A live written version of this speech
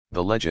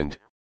The legend,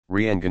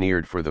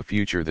 re-engineered for the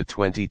future. The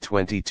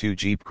 2022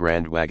 Jeep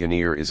Grand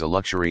Wagoneer is a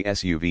luxury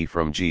SUV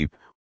from Jeep,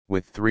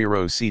 with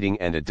 3-row seating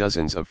and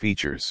dozens of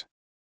features.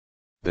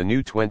 The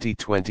new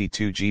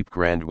 2022 Jeep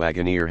Grand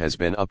Wagoneer has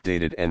been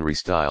updated and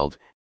restyled,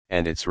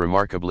 and it's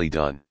remarkably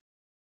done.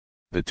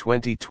 The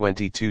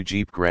 2022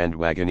 Jeep Grand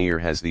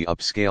Wagoneer has the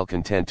upscale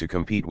content to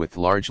compete with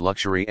large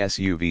luxury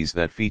SUVs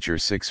that feature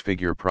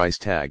six-figure price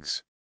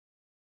tags.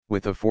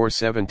 With a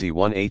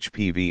 471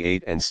 HP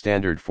V8 and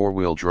standard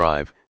 4-wheel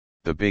drive,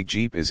 the big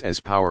Jeep is as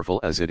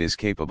powerful as it is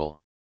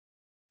capable.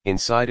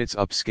 Inside its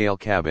upscale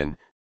cabin,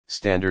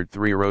 standard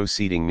 3-row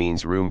seating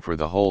means room for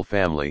the whole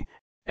family,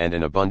 and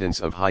an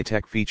abundance of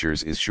high-tech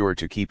features is sure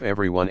to keep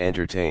everyone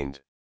entertained.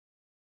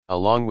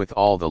 Along with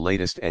all the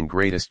latest and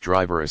greatest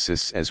driver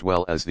assists as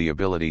well as the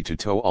ability to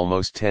tow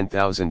almost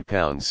 10,000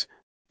 pounds,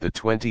 the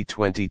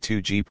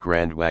 2022 Jeep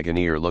Grand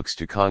Wagoneer looks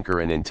to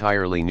conquer an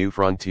entirely new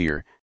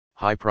frontier,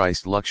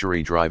 high-priced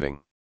luxury driving.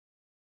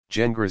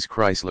 Gengras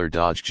Chrysler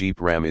Dodge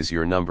Jeep Ram is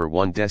your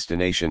 #1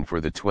 destination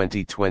for the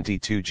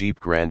 2022 Jeep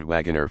Grand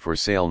Wagoneer for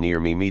sale near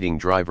me, meeting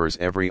drivers'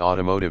 every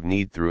automotive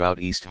need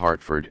throughout East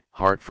Hartford,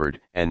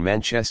 and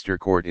Manchester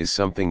Court is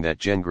something that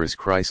Gengras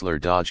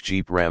Chrysler Dodge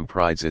Jeep Ram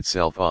prides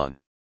itself on.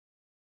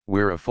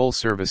 We're a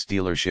full-service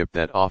dealership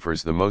that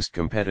offers the most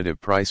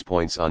competitive price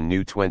points on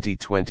new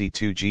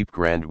 2022 Jeep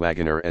Grand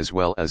Wagoneer as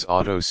well as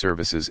auto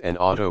services and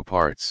auto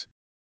parts.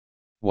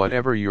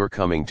 Whatever you're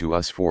coming to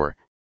us for,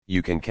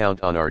 you can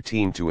count on our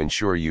team to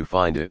ensure you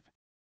find it.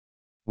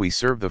 We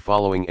serve the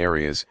following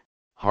areas: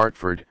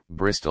 Hartford,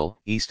 Bristol,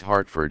 East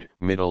Hartford,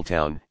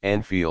 Middletown,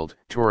 Enfield,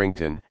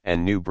 Torrington,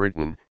 and New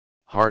Britain,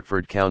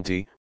 Hartford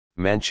County,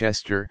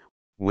 Manchester,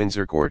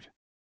 Windsor Court.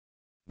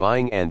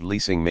 Buying and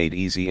leasing made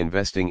easy.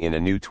 Investing in a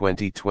new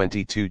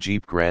 2022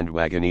 Jeep Grand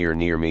Wagoneer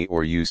near me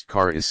or used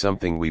car is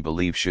something we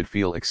believe should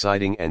feel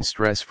exciting and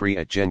stress-free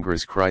at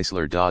Gengras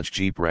Chrysler Dodge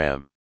Jeep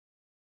Ram.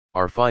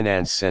 Our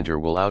finance center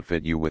will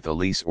outfit you with a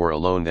lease or a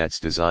loan that's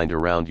designed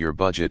around your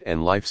budget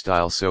and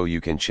lifestyle so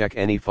you can check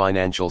any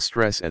financial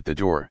stress at the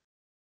door.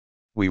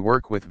 We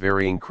work with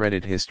varying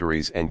credit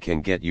histories and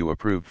can get you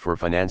approved for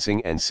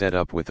financing and set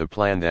up with a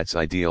plan that's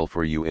ideal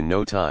for you in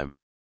no time.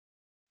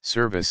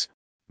 Service,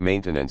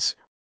 maintenance,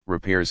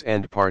 repairs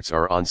and parts.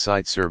 Our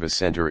on-site service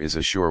center is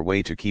a sure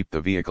way to keep the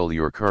vehicle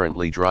you're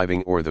currently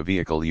driving or the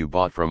vehicle you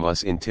bought from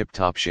us in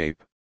tip-top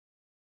shape.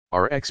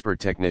 Our expert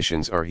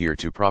technicians are here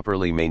to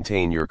properly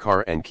maintain your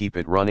car and keep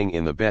it running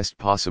in the best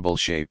possible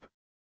shape.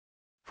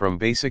 From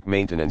basic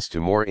maintenance to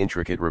more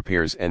intricate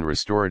repairs and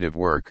restorative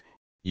work,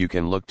 you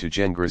can look to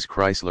Gengras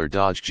Chrysler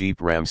Dodge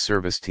Jeep Ram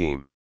service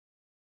team.